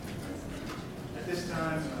At this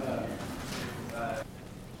time,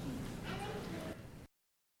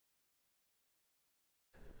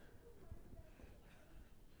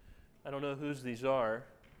 I don't know whose these are.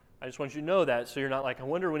 I just want you to know that so you're not like, I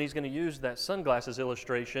wonder when he's going to use that sunglasses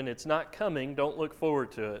illustration. It's not coming. Don't look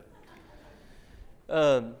forward to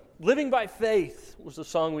it. Living by Faith was the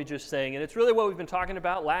song we just sang, and it's really what we've been talking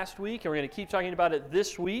about last week, and we're going to keep talking about it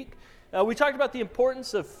this week. We talked about the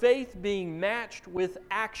importance of faith being matched with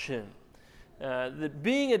action. That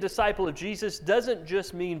being a disciple of Jesus doesn't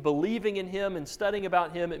just mean believing in Him and studying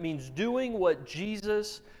about Him. It means doing what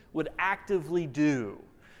Jesus would actively do.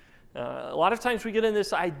 A lot of times we get in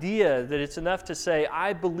this idea that it's enough to say,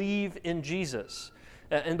 I believe in Jesus.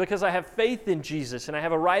 And because I have faith in Jesus and I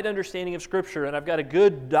have a right understanding of Scripture and I've got a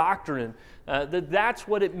good doctrine, that's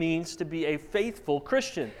what it means to be a faithful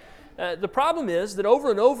Christian. The problem is that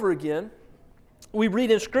over and over again, we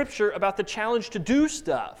read in Scripture about the challenge to do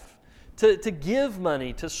stuff. To give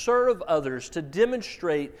money, to serve others, to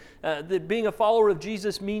demonstrate that being a follower of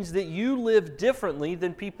Jesus means that you live differently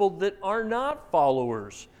than people that are not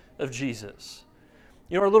followers of Jesus.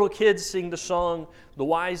 You know, our little kids sing the song, "The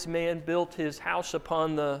wise man built his house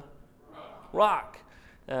upon the rock."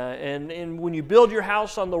 And when you build your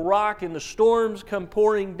house on the rock and the storms come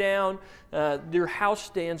pouring down, your house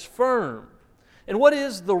stands firm. And what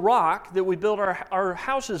is the rock that we build our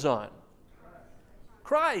houses on?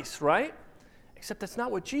 Christ, right? Except that's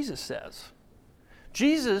not what Jesus says.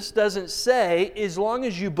 Jesus doesn't say, as long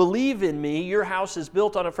as you believe in me, your house is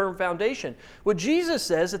built on a firm foundation. What Jesus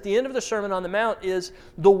says at the end of the Sermon on the Mount is,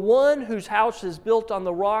 the one whose house is built on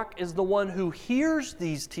the rock is the one who hears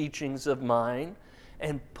these teachings of mine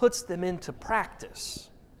and puts them into practice.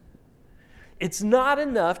 It's not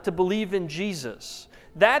enough to believe in Jesus.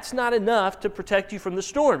 That's not enough to protect you from the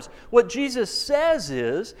storms. What Jesus says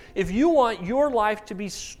is, if you want your life to be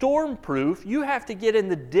storm-proof, you have to get in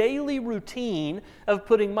the daily routine of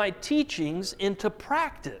putting my teachings into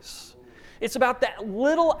practice. It's about that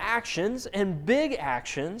little actions and big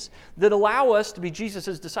actions that allow us to be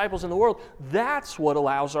Jesus' disciples in the world. That's what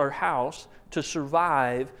allows our house to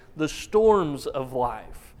survive the storms of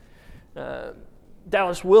life.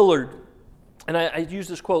 Dallas Willard, and I used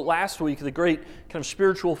this quote last week, the great kind of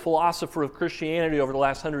spiritual philosopher of Christianity over the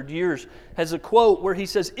last 100 years, has a quote where he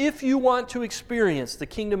says, if you want to experience the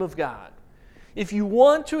kingdom of God, if you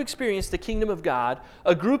want to experience the kingdom of God,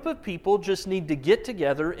 a group of people just need to get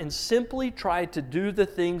together and simply try to do the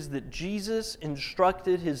things that Jesus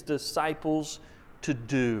instructed His disciples to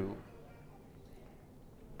do.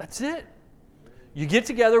 That's it. You get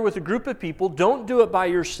together with a group of people. Don't do it by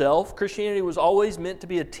yourself. Christianity was always meant to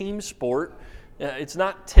be a team sport. It's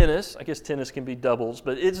not tennis. I guess tennis can be doubles,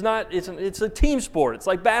 but it's not. It's a team sport. It's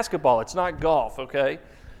like basketball. It's not golf, okay?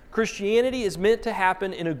 Christianity is meant to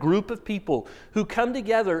happen in a group of people who come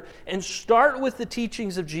together and start with the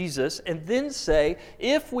teachings of Jesus and then say,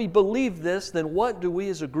 if we believe this, then what do we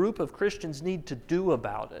as a group of Christians need to do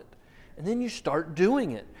about it? And then you start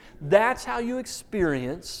doing it. That's how you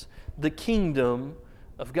experience the kingdom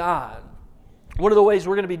of God. One of the ways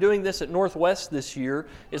we're going to be doing this at Northwest this year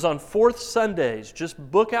is on Fourth Sundays. Just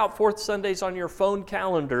book out Fourth Sundays on your phone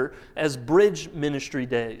calendar as Bridge Ministry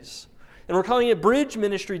Days. And we're calling it Bridge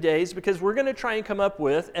Ministry Days because we're going to try and come up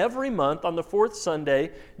with, every month on the fourth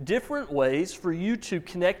Sunday, different ways for you to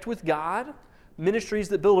connect with God, ministries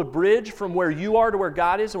that build a bridge from where you are to where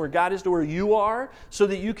God is and where God is to where you are, so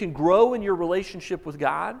that you can grow in your relationship with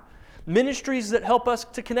God. Ministries that help us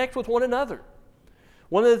to connect with one another.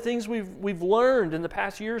 One of the things we've learned in the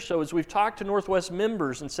past year or so is we've talked to Northwest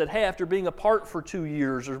members and said, hey, after being apart for 2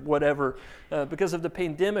 years or whatever because of the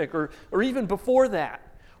pandemic or even before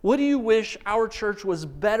that, what do you wish our church was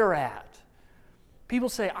better at? People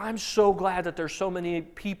say, I'm so glad that there's so many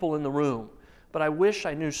people in the room, but I wish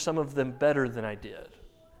I knew some of them better than I did.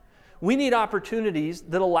 We need opportunities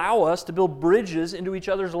that allow us to build bridges into each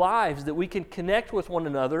other's lives, that we can connect with one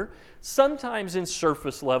another, sometimes in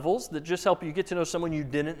surface levels that just help you get to know someone you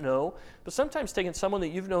didn't know, but sometimes taking someone that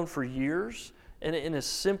you've known for years and in a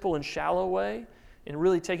simple and shallow way and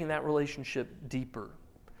really taking that relationship deeper.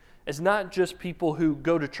 As not just people who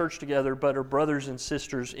go to church together, but are brothers and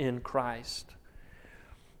sisters in Christ.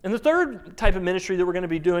 And the third type of ministry that we're going to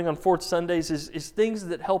be doing on Fourth Sundays is things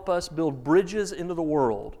that help us build bridges into the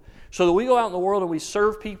world. So that we go out in the world and we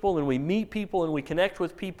serve people and we meet people and we connect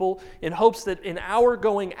with people in hopes that in our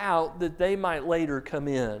going out that they might later come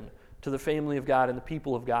in to the family of God and the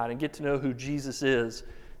people of God and get to know who Jesus is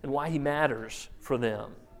and why He matters for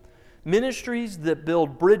them. Ministries that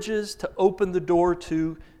build bridges to open the door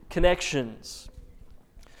to connections.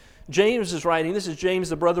 James is writing, this is James,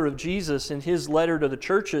 the brother of Jesus, in his letter to the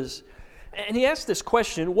churches, And he asked this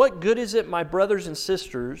question, what good is it, my brothers and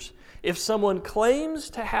sisters, if someone claims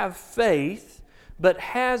to have faith but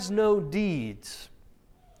has no deeds?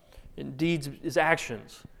 And deeds is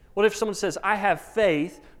actions. What if someone says, I have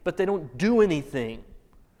faith, but they don't do anything?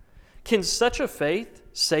 Can such a faith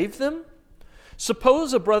save them?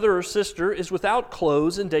 Suppose a brother or sister is without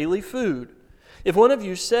clothes and daily food. If one of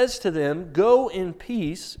you says to them, go in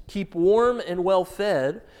peace, keep warm and well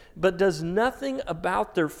fed, but does nothing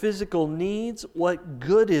about their physical needs, what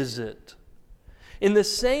good is it? In the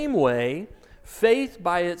same way, faith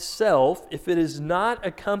by itself, if it is not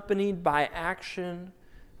accompanied by action,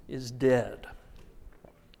 is dead.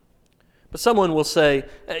 But someone will say,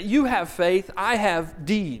 you have faith, I have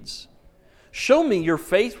deeds. Show me your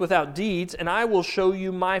faith without deeds, and I will show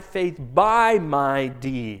you my faith by my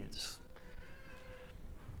deeds.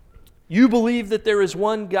 You believe that there is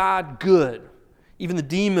one God, good. Even the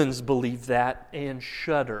demons believe that and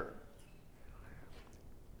shudder.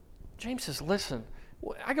 James says, listen,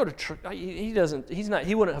 I go to church. He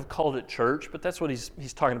wouldn't have called it church, but that's what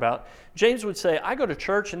he's talking about. James would say, I go to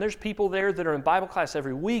church and there's people there that are in Bible class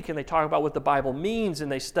every week and they talk about what the Bible means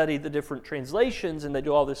and they study the different translations and they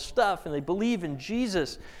do all this stuff and they believe in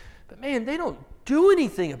Jesus. But man, they don't do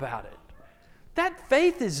anything about it. That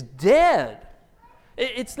faith is dead.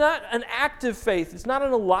 It's not an active faith. It's not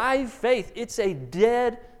an alive faith. It's a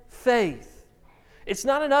dead faith. It's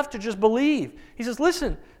not enough to just believe. He says,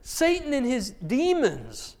 listen, Satan and his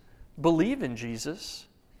demons believe in Jesus.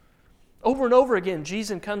 Over and over again,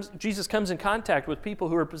 Jesus comes in contact with people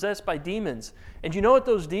who are possessed by demons. And you know what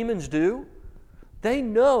those demons do? They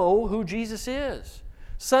know who Jesus is.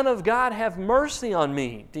 Son of God, have mercy on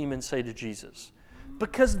me, demons say to Jesus.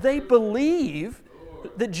 Because they believe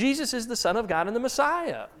that Jesus is the Son of God and the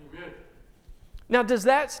Messiah. Amen. Now, does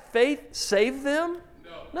that faith save them?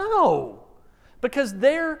 No. Because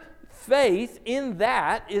their faith in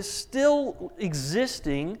that is still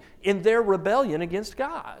existing in their rebellion against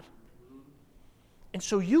God. And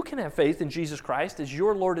so you can have faith in Jesus Christ as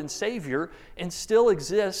your Lord and Savior and still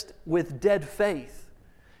exist with dead faith.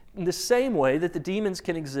 In the same way that the demons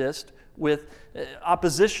can exist with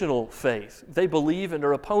oppositional faith. They believe and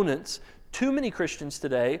are opponents. Too many Christians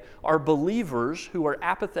today are believers who are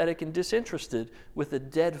apathetic and disinterested with a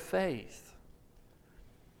dead faith.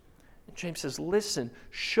 And James says, listen,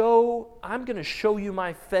 I'm going to show you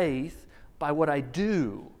my faith by what I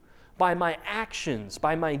do, by my actions,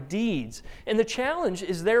 by my deeds. And the challenge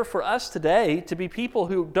is there for us today to be people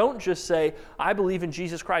who don't just say, I believe in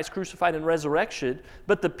Jesus Christ crucified and resurrection,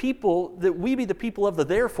 but we be the people of the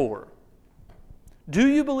therefore. Do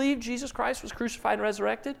you believe Jesus Christ was crucified and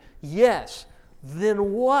resurrected? Yes.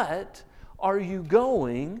 Then what are you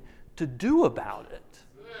going to do about it?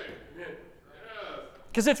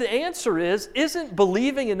 Because if the answer isn't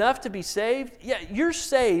believing enough to be saved? Yeah, you're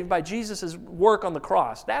saved by Jesus' work on the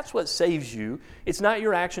cross. That's what saves you. It's not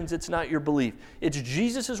your actions, it's not your belief. It's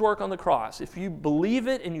Jesus' work on the cross. If you believe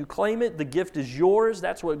it and you claim it, the gift is yours.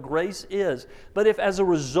 That's what grace is. But if as a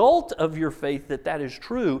result of your faith that is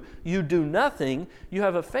true, you do nothing, you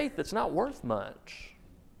have a faith that's not worth much.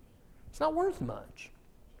 It's not worth much.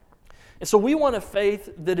 And so we want a faith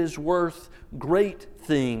that is worth great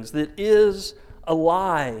things, that is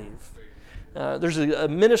alive. There's a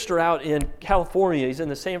minister out in California. He's in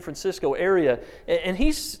the San Francisco area, and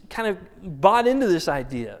he's kind of bought into this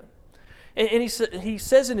idea. And he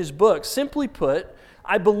says in his book, simply put,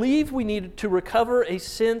 I believe we need to recover a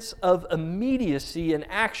sense of immediacy and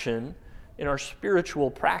action in our spiritual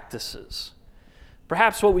practices.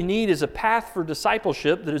 Perhaps what we need is a path for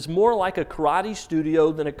discipleship that is more like a karate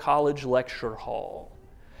studio than a college lecture hall.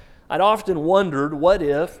 I'd often wondered, what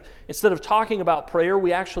if, instead of talking about prayer,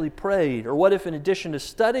 we actually prayed? Or what if, in addition to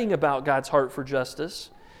studying about God's heart for justice,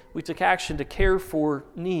 we took action to care for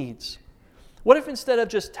needs? What if, instead of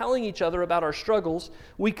just telling each other about our struggles,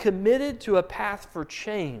 we committed to a path for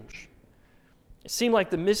change? It seemed like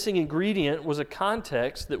the missing ingredient was a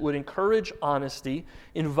context that would encourage honesty,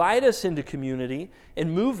 invite us into community, and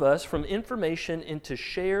move us from information into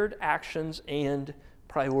shared actions and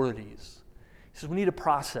priorities. He says we need a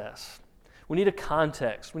process. We need a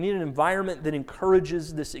context. We need an environment that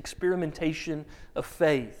encourages this experimentation of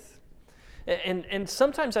faith. And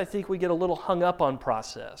sometimes I think we get a little hung up on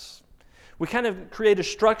process. We kind of create a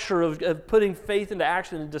structure of putting faith into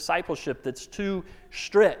action and discipleship that's too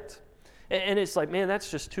strict. And it's like, man, that's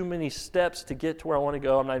just too many steps to get to where I want to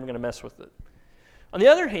go. I'm not even going to mess with it. On the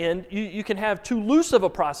other hand, you can have too loose of a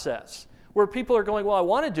process where people are going, well, I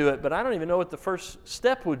want to do it, but I don't even know what the first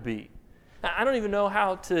step would be. I don't even know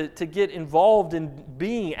how to get involved in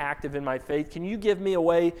being active in my faith. Can you give me a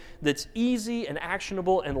way that's easy and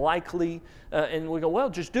actionable and likely? And we go, well,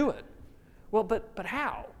 just do it. Well, but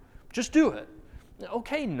how? Just do it.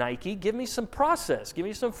 Okay, Nike, give me some process. Give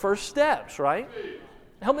me some first steps, right?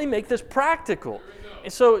 Help me make this practical.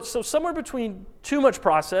 And so somewhere between too much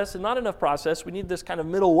process and not enough process, we need this kind of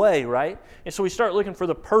middle way, right? And so we start looking for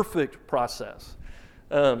the perfect process.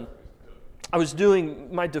 I was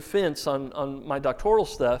doing my defense on my doctoral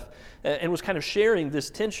stuff and was kind of sharing this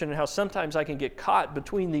tension and how sometimes I can get caught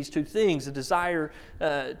between these two things, a desire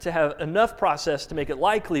to have enough process to make it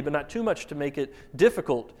likely, but not too much to make it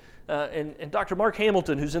difficult. And Dr. Mark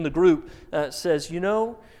Hamilton, who's in the group, says,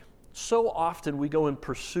 so often we go in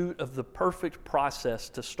pursuit of the perfect process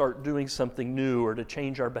to start doing something new or to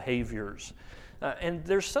change our behaviors. And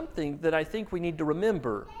there's something that I think we need to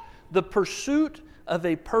remember. The pursuit of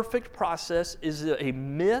a perfect process is a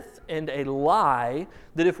myth and a lie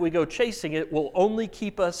that if we go chasing it will only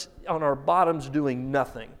keep us on our bottoms doing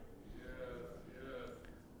nothing.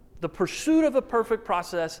 The pursuit of a perfect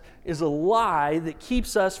process is a lie that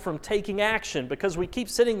keeps us from taking action because we keep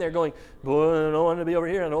sitting there going, boy, I don't want to be over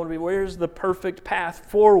here. I don't want to be, where's the perfect path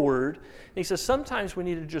forward? And he says sometimes we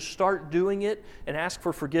need to just start doing it and ask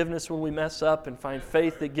for forgiveness when we mess up and find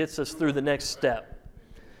faith that gets us through the next step.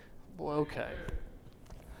 Boy, okay.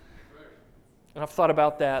 And I've thought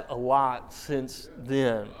about that a lot since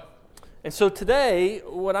then. And so today,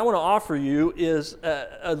 what I want to offer you is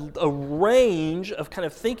a range of kind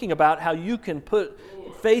of thinking about how you can put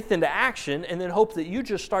faith into action and then hope that you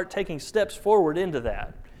just start taking steps forward into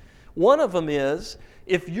that. One of them is,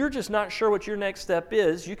 if you're just not sure what your next step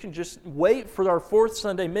is, you can just wait for our fourth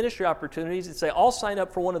Sunday ministry opportunities and say, I'll sign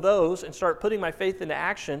up for one of those and start putting my faith into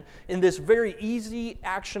action in this very easy,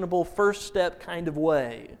 actionable, first step kind of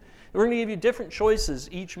way. We're going to give you different choices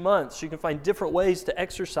each month so you can find different ways to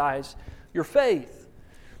exercise your faith.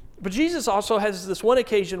 But Jesus also has this one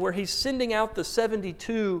occasion where he's sending out the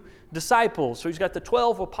 72 disciples. So he's got the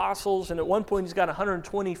 12 apostles, and at one point he's got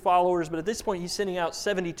 120 followers, but at this point he's sending out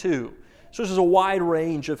 72. So this is a wide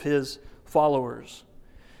range of his followers.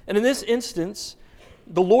 And in this instance,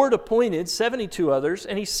 the Lord appointed 72 others,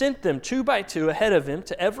 and he sent them 2 by 2 ahead of him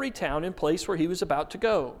to every town and place where he was about to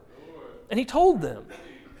go. And he told them,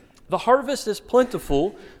 the harvest is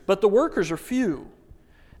plentiful, but the workers are few.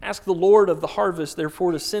 Ask the Lord of the harvest,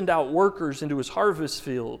 therefore, to send out workers into his harvest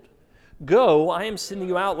field. Go, I am sending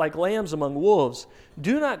you out like lambs among wolves.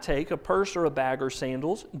 Do not take a purse or a bag or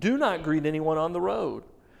sandals. Do not greet anyone on the road.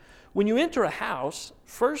 When you enter a house,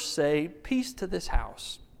 first say, peace to this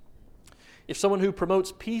house. If someone who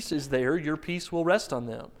promotes peace is there, your peace will rest on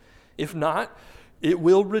them. If not, it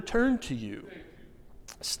will return to you.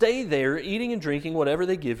 Stay there, eating and drinking whatever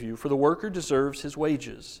they give you, for the worker deserves his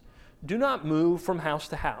wages. Do not move from house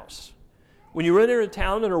to house. When you enter a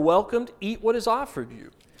town and are welcomed, eat what is offered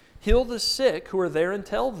you. Heal the sick who are there and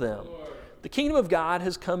tell them, the kingdom of God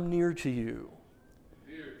has come near to you.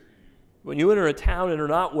 When you enter a town and are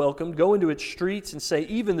not welcomed, go into its streets and say,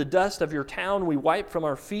 even the dust of your town we wipe from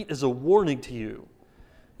our feet as a warning to you.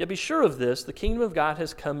 Yet be sure of this, the kingdom of God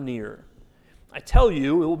has come near. I tell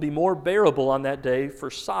you, it will be more bearable on that day for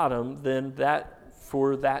Sodom than that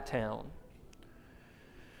for that town.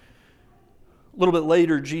 A little bit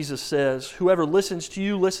later, Jesus says, whoever listens to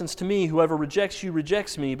you listens to me. Whoever rejects you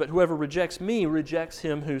rejects me. But whoever rejects me rejects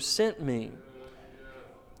him who sent me.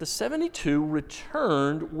 The 72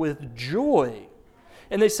 returned with joy.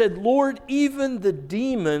 And they said, Lord, even the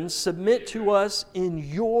demons submit to us in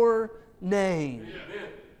your name.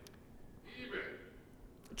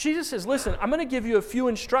 Jesus says, listen, I'm going to give you a few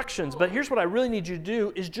instructions, but here's what I really need you to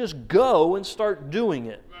do is just go and start doing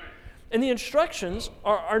it. And the instructions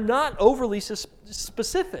are not overly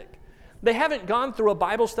specific. They haven't gone through a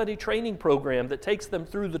Bible study training program that takes them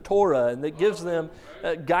through the Torah and that gives them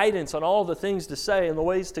guidance on all the things to say and the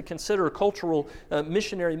ways to consider cultural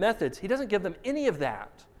missionary methods. He doesn't give them any of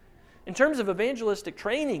that. In terms of evangelistic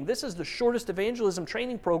training, this is the shortest evangelism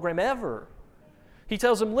training program ever. He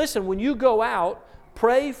tells them, listen, when you go out,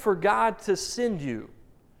 pray for God to send you.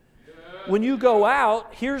 When you go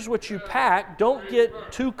out, here's what you pack. Don't get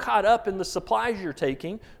too caught up in the supplies you're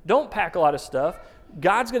taking. Don't pack a lot of stuff.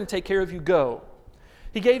 God's going to take care of you. Go.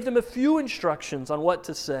 He gave them a few instructions on what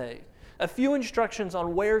to say, a few instructions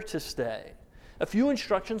on where to stay, a few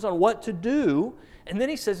instructions on what to do, and then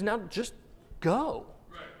he says, now just go.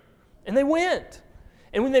 And they went.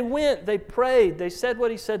 And when they went, they prayed. They said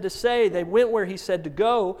what he said to say. They went where he said to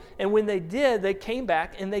go. And when they did, they came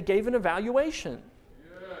back and they gave an evaluation.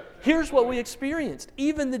 Here's what we experienced.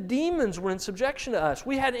 Even the demons were in subjection to us.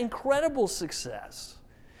 We had incredible success.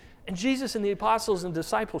 And Jesus and the apostles and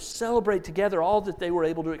disciples celebrate together all that they were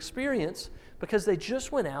able to experience because they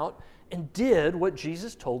just went out and did what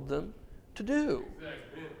Jesus told them to do.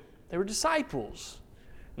 They were disciples,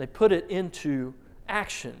 and they put it into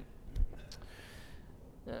action.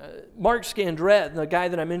 Mark Scandrette, the guy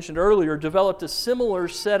that I mentioned earlier, developed a similar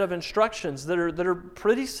set of instructions that are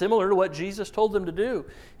pretty similar to what Jesus told them to do.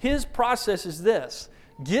 His process is this: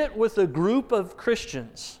 get with a group of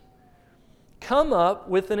Christians, come up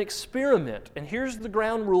with an experiment, and here's the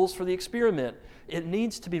ground rules for the experiment. It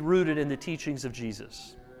needs to be rooted in the teachings of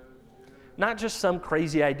Jesus. Not just some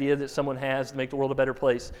crazy idea that someone has to make the world a better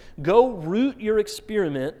place. Go root your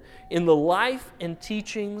experiment in the life and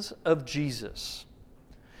teachings of Jesus.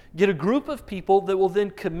 Get a group of people that will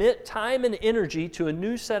then commit time and energy to a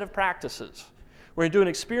new set of practices. We're going to do an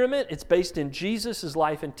experiment. It's based in Jesus'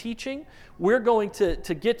 life and teaching. We're going to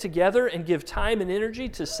get together and give time and energy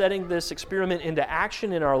to setting this experiment into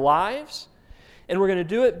action in our lives. And we're going to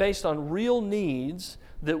do it based on real needs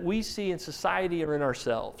that we see in society or in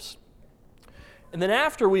ourselves. And then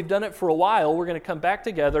after we've done it for a while, we're going to come back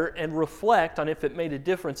together and reflect on if it made a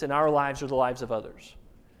difference in our lives or the lives of others.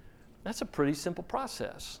 That's a pretty simple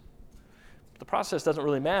process. The process doesn't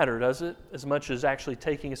really matter, does it? As much as actually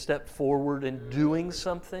taking a step forward and doing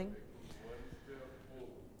something.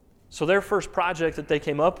 So their first project that they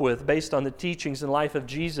came up with, based on the teachings and life of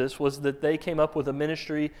Jesus, was that they came up with a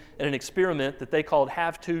ministry and an experiment that they called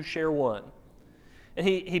Have Two, Share One. And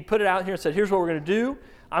he put it out here and said, here's what we're going to do.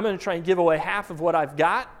 I'm going to try and give away half of what I've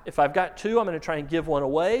got. If I've got two, I'm going to try and give one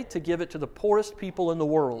away to give it to the poorest people in the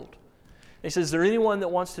world. He says, is there anyone that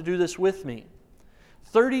wants to do this with me?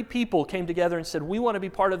 30 people came together and said, we want to be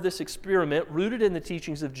part of this experiment rooted in the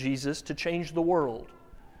teachings of Jesus to change the world.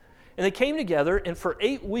 And they came together, and for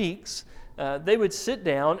 8 weeks, they would sit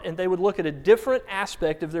down and they would look at a different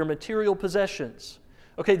aspect of their material possessions.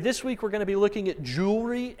 Okay, this week we're going to be looking at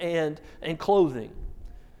jewelry and clothing.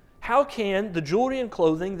 How can the jewelry and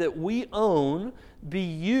clothing that we own be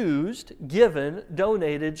used, given,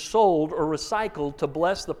 donated, sold, or recycled to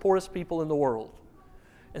bless the poorest people in the world?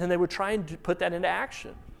 And then they would try and put that into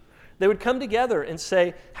action. They would come together and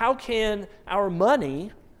say, how can our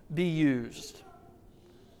money be used?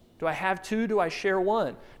 Do I have two? Do I share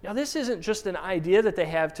one? Now, this isn't just an idea that they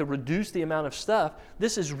have to reduce the amount of stuff.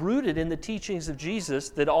 This is rooted in the teachings of Jesus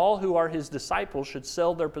that all who are his disciples should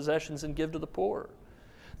sell their possessions and give to the poor.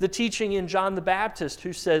 The teaching in John the Baptist,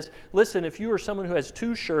 who says, listen, if you are someone who has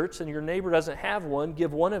 2 shirts and your neighbor doesn't have one,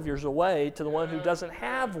 give one of yours away to the one who doesn't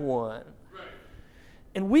have one.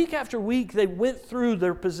 And week after week, they went through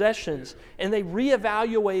their possessions and they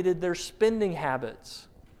reevaluated their spending habits.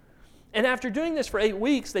 And after doing this for 8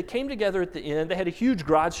 weeks, they came together at the end. They had a huge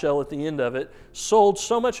garage sale at the end of it, sold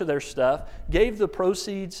so much of their stuff, gave the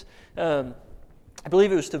proceeds, I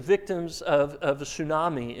believe it was to victims of a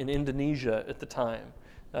tsunami in Indonesia at the time.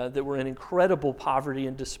 That were in incredible poverty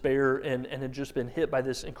and despair and had just been hit by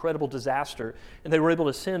this incredible disaster. And they were able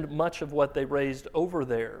to send much of what they raised over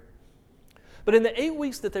there. But in the 8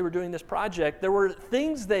 weeks that they were doing this project, there were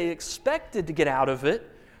things they expected to get out of it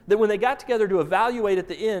that when they got together to evaluate at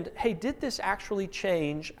the end, hey, did this actually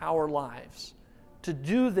change our lives? To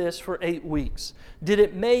do this for 8 weeks. Did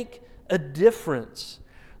it make a difference?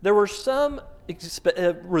 There were some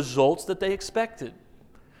results that they expected.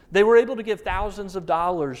 They were able to give thousands of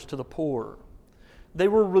dollars to the poor. They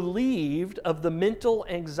were relieved of the mental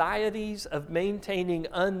anxieties of maintaining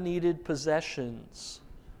unneeded possessions.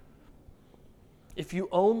 If you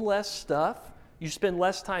own less stuff, you spend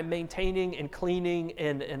less time maintaining and cleaning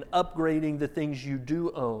and upgrading the things you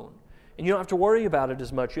do own. And you don't have to worry about it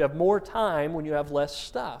as much. You have more time when you have less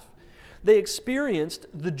stuff. They experienced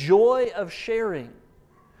the joy of sharing.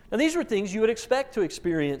 Now, these are things you would expect to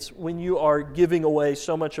experience when you are giving away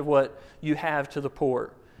so much of what you have to the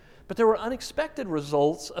poor. But there were unexpected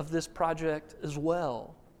results of this project as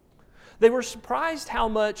well. They were surprised how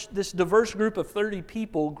much this diverse group of 30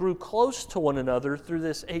 people grew close to one another through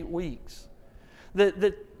this 8 weeks.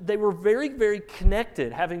 That they were very, very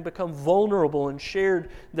connected, having become vulnerable and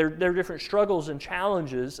shared their different struggles and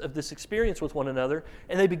challenges of this experience with one another.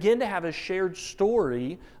 And they began to have a shared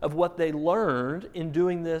story of what they learned in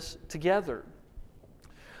doing this together.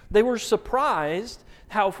 They were surprised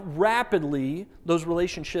how rapidly those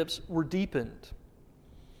relationships were deepened.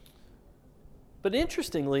 But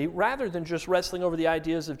interestingly, rather than just wrestling over the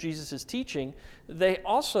ideas of Jesus' teaching, they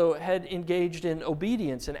also had engaged in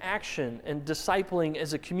obedience and action and discipling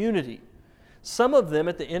as a community. Some of them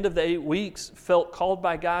at the end of the 8 weeks felt called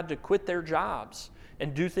by God to quit their jobs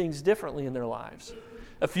and do things differently in their lives.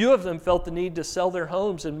 A few of them felt the need to sell their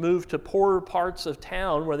homes and move to poorer parts of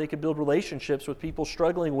town where they could build relationships with people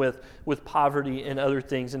struggling with poverty and other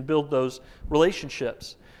things and build those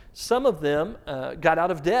relationships. Some of them got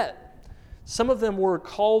out of debt. Some of them were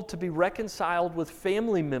called to be reconciled with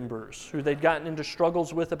family members who they'd gotten into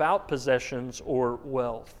struggles with about possessions or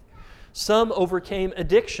wealth. Some overcame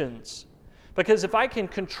addictions, because if I can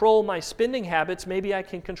control my spending habits, maybe I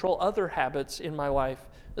can control other habits in my life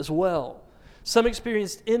as well. Some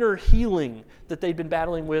experienced inner healing that they'd been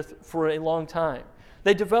battling with for a long time.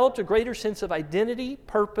 They developed a greater sense of identity,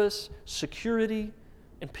 purpose, security,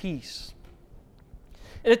 and peace.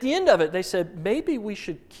 And at the end of it, they said, maybe we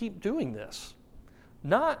should keep doing this.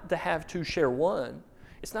 Not the have two share one.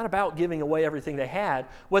 It's not about giving away everything they had.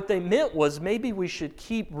 What they meant was maybe we should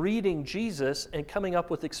keep reading Jesus and coming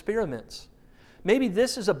up with experiments. Maybe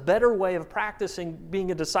this is a better way of practicing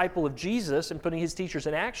being a disciple of Jesus and putting his teachers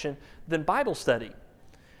in action than Bible study.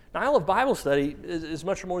 Now, I love Bible study as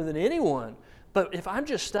much more than anyone, but if I'm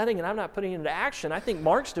just studying and I'm not putting it into action, I think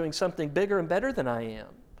Mark's doing something bigger and better than I am.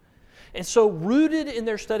 And so, rooted in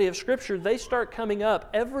their study of Scripture, they start coming up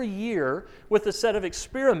every year with a set of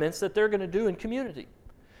experiments that they're going to do in community.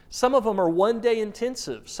 Some of them are one-day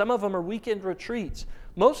intensive. Some of them are weekend retreats.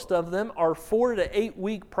 Most of them are 4 to 8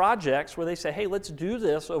 week projects where they say, hey, let's do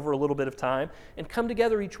this over a little bit of time and come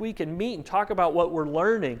together each week and meet and talk about what we're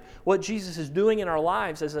learning, what Jesus is doing in our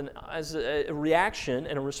lives as a reaction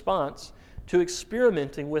and a response to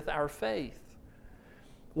experimenting with our faith.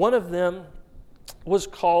 One of them was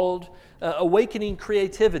called Awakening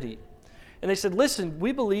Creativity. And they said, listen,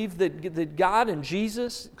 we believe that God and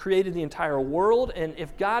Jesus created the entire world, and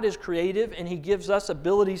if God is creative and he gives us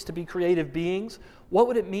abilities to be creative beings, what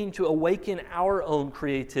would it mean to awaken our own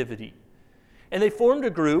creativity? And they formed a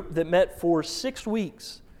group that met for 6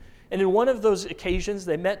 weeks. And in one of those occasions,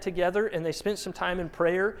 they met together and they spent some time in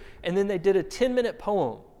prayer, and then they did a 10-minute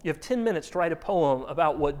poem. You have 10 minutes to write a poem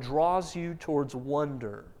about what draws you towards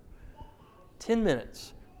wonder. 10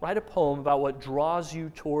 minutes. Write a poem about what draws you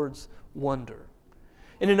towards wonder.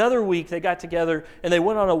 In another week, they got together and they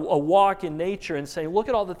went on a walk in nature and saying, look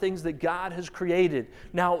at all the things that God has created.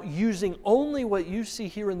 Now, using only what you see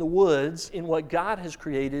here in the woods, in what God has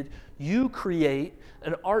created, you create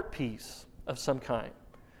an art piece of some kind.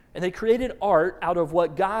 And they created art out of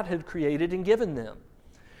what God had created and given them.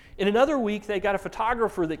 In another week, they got a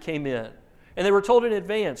photographer that came in. And they were told in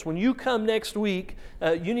advance, when you come next week,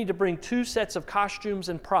 you need to bring 2 sets of costumes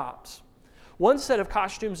and props. One set of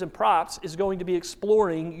costumes and props is going to be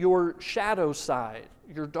exploring your shadow side,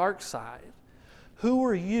 your dark side. Who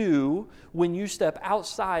are you when you step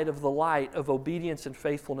outside of the light of obedience and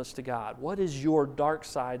faithfulness to God? What does your dark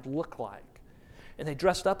side look like? And they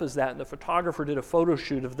dressed up as that, and the photographer did a photo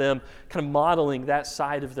shoot of them kind of modeling that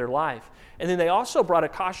side of their life. And then they also brought a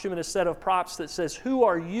costume and a set of props that says, who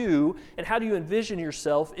are you and how do you envision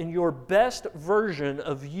yourself in your best version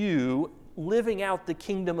of you living out the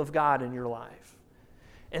kingdom of God in your life?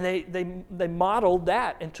 And they modeled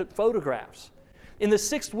that and took photographs. In the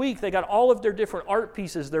 6th week, they got all of their different art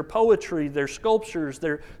pieces, their poetry, their sculptures,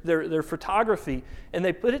 their photography, and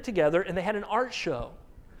they put it together and they had an art show.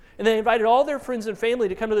 And they invited all their friends and family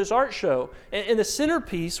to come to this art show. And the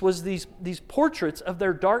centerpiece was these portraits of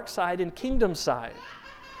their dark side and kingdom side.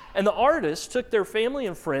 And the artists took their family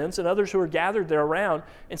and friends and others who were gathered there around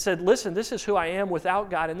and said, listen, this is who I am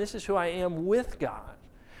without God, and this is who I am with God.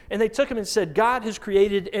 And they took them and said, God has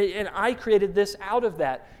created, and I created this out of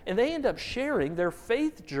that. And they end up sharing their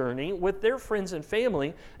faith journey with their friends and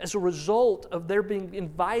family as a result of their being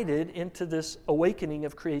invited into this awakening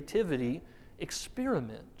of creativity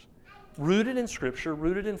experiment. Rooted in Scripture,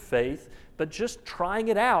 rooted in faith, but just trying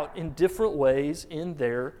it out in different ways in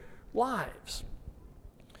their lives.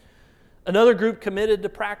 Another group committed to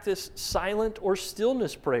practice silent or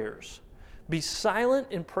stillness prayers. Be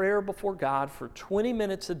silent in prayer before God for 20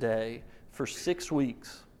 minutes a day for 6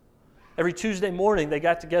 weeks. Every Tuesday morning, they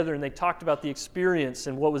got together and they talked about the experience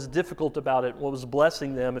and what was difficult about it, what was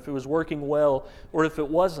blessing them, if it was working well or if it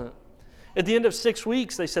wasn't. At the end of 6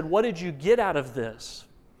 weeks, they said, what did you get out of this?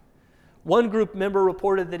 One group member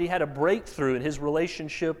reported that he had a breakthrough in his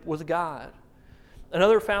relationship with God.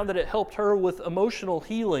 Another found that it helped her with emotional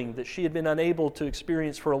healing that she had been unable to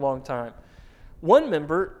experience for a long time. One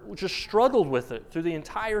member just struggled with it through the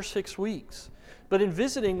entire 6 weeks. But in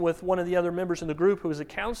visiting with one of the other members in the group who was a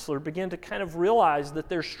counselor, began to kind of realize that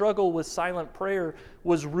their struggle with silent prayer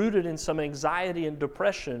was rooted in some anxiety and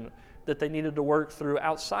depression that they needed to work through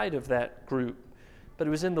outside of that group. But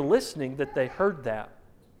it was in the listening that they heard that.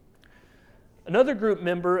 Another group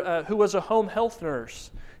member who was a home health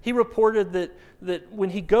nurse He reported that when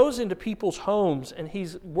he goes into people's homes and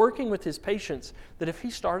he's working with his patients, that if he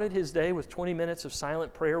started his day with 20 minutes of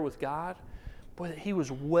silent prayer with God, boy, that he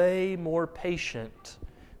was way more patient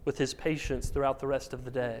with his patients throughout the rest of the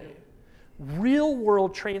day. Real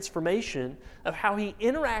world transformation of how he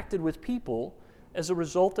interacted with people as a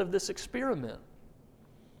result of this experiment.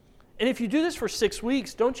 And if you do this for 6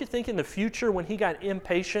 weeks, don't you think in the future when he got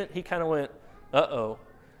impatient, he kind of went, uh-oh,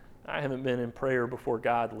 I haven't been in prayer before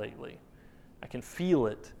God lately. I can feel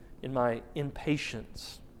it in my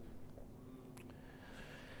impatience.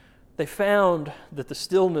 They found that the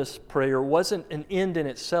stillness prayer wasn't an end in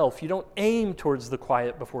itself. You don't aim towards the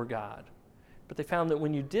quiet before God. But they found that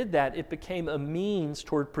when you did that, it became a means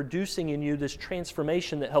toward producing in you this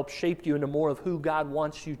transformation that helped shape you into more of who God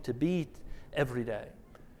wants you to be every day.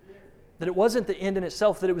 That it wasn't the end in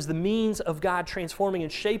itself, that it was the means of God transforming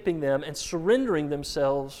and shaping them and surrendering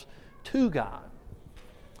themselves to God.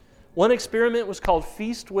 One experiment was called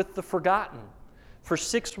Feast with the Forgotten. For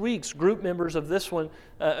 6 weeks, group members of this one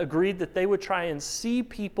agreed that they would try and see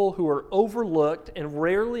people who are overlooked and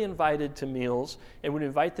rarely invited to meals and would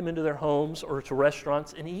invite them into their homes or to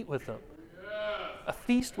restaurants and eat with them. A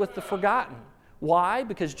feast with the forgotten. Why?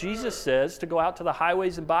 Because Jesus says to go out to the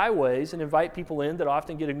highways and byways and invite people in that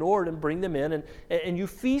often get ignored and bring them in and you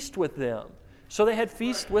feast with them. So they had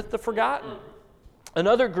Feast with the Forgotten.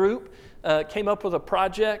 Another group came up with a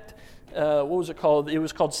project. What was it called? It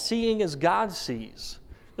was called Seeing as God Sees.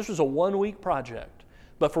 This was a 1-week project.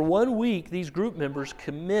 But for 1 week, these group members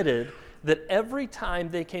committed that every time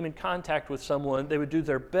they came in contact with someone, they would do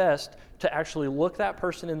their best to actually look that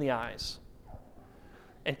person in the eyes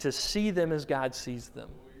and to see them as God sees them.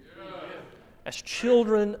 As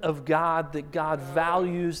children of God that God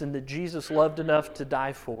values and that Jesus loved enough to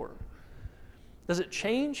die for. Does it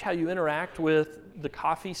change how you interact with the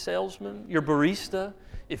coffee salesman, your barista,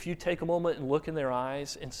 if you take a moment and look in their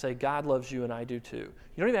eyes and say, God loves you and I do too?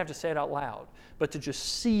 You don't even have to say it out loud, but to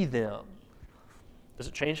just see them. Does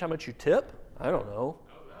it change how much you tip? I don't know.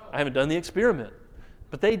 I haven't done the experiment,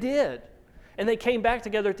 but they did. And they came back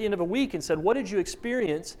together at the end of a week and said, what did you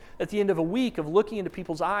experience at the end of a week of looking into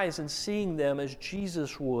people's eyes and seeing them as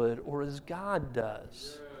Jesus would or as God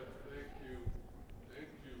does? Thank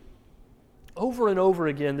you. Over and over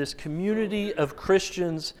again, this community of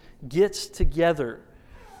Christians gets together.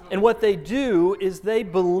 And what they do is they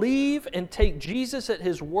believe and take Jesus at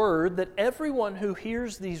His word that everyone who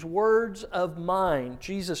hears these words of mine,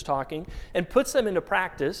 Jesus talking, and puts them into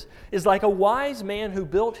practice is like a wise man who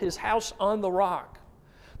built his house on the rock.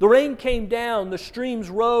 The rain came down, the streams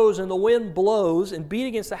rose, and the wind blows and beat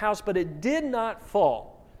against the house, but it did not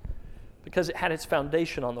fall because it had its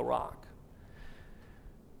foundation on the rock.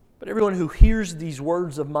 But everyone who hears these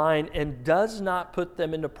words of mine and does not put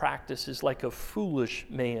them into practice is like a foolish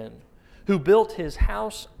man who built his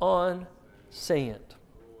house on sand.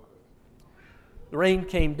 The rain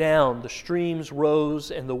came down, the streams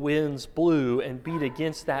rose, and the winds blew and beat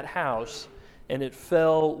against that house, and it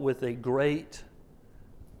fell with a great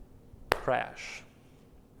crash.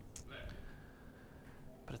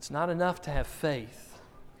 But it's not enough to have faith.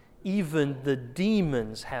 Even the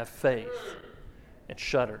demons have faith and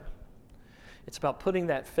shudder. It's about putting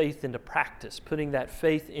that faith into practice, putting that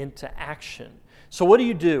faith into action. So what do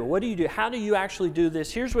you do? What do you do? How do you actually do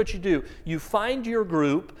this? Here's what you do. You find your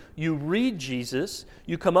group, you read Jesus,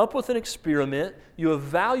 you come up with an experiment, you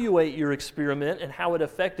evaluate your experiment and how it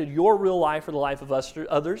affected your real life or the life of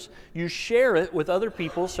others. You share it with other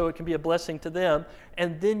people so it can be a blessing to them,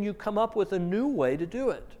 and then you come up with a new way to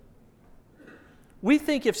do it. We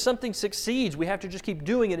think if something succeeds, we have to just keep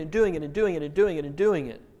doing it and doing it and doing it and doing it and doing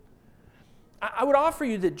it. I would offer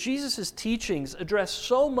you that Jesus' teachings address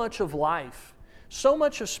so much of life, so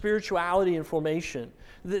much of spirituality and formation,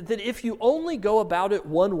 that if you only go about it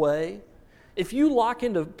one way, if you lock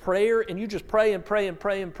into prayer and you just pray and pray and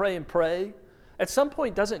pray and pray and pray, at some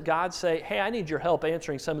point doesn't God say, hey, I need your help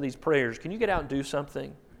answering some of these prayers. Can you get out and do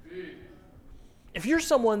something? If you're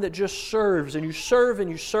someone that just serves and you serve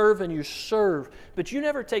and you serve and you serve, but you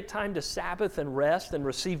never take time to Sabbath and rest and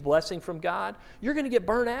receive blessing from God, you're going to get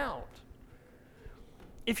burnt out.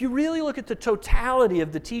 If you really look at the totality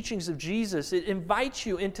of the teachings of Jesus, it invites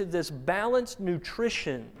you into this balanced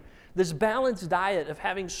nutrition, this balanced diet of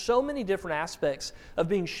having so many different aspects of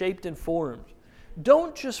being shaped and formed.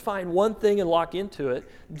 Don't just find one thing and lock into it.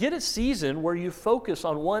 Get a season where you focus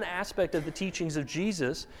on one aspect of the teachings of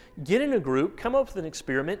Jesus, get in a group, come up with an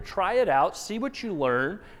experiment, try it out, see what you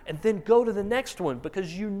learn, and then go to the next one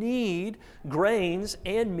because you need grains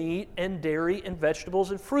and meat and dairy and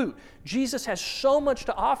vegetables and fruit. Jesus has so much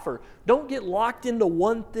to offer. Don't get locked into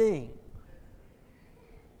one thing.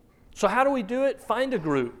 So how do we do it? Find a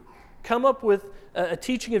group. Come up with a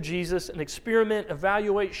teaching of Jesus and experiment,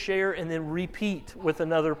 evaluate, share, and then repeat with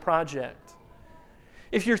another project.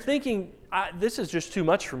 If you're thinking, this is just too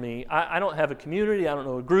much for me, I don't have a community, I don't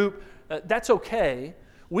know a group, that's okay.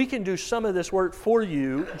 We can do some of this work for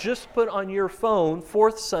you. Just put on your phone,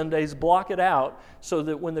 Fourth Sundays, block it out, so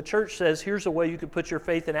that when the church says, here's a way you can put your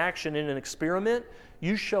faith in action in an experiment,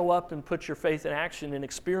 you show up and put your faith in action and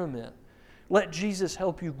experiment. Let Jesus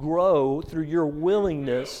help you grow through your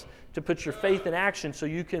willingness to put your faith in action so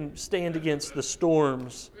you can stand against the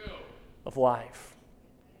storms of life.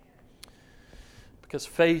 Because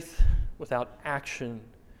faith without action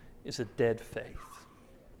is a dead faith.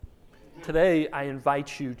 Today, I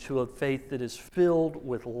invite you to a faith that is filled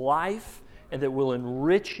with life and that will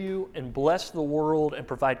enrich you and bless the world and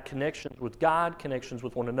provide connections with God, connections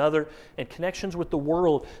with one another, and connections with the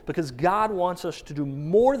world, because God wants us to do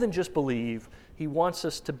more than just believe. He wants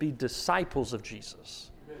us to be disciples of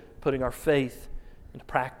Jesus, putting our faith into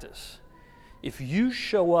practice. If you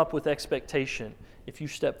show up with expectation, if you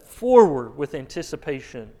step forward with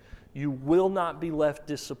anticipation, you will not be left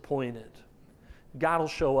disappointed. God will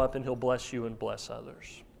show up and He'll bless you and bless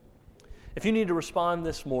others. If you need to respond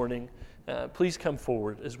this morning, please come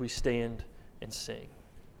forward as we stand and sing.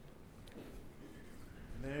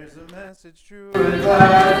 There's a message true and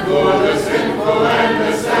glad for the sinful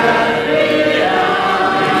and the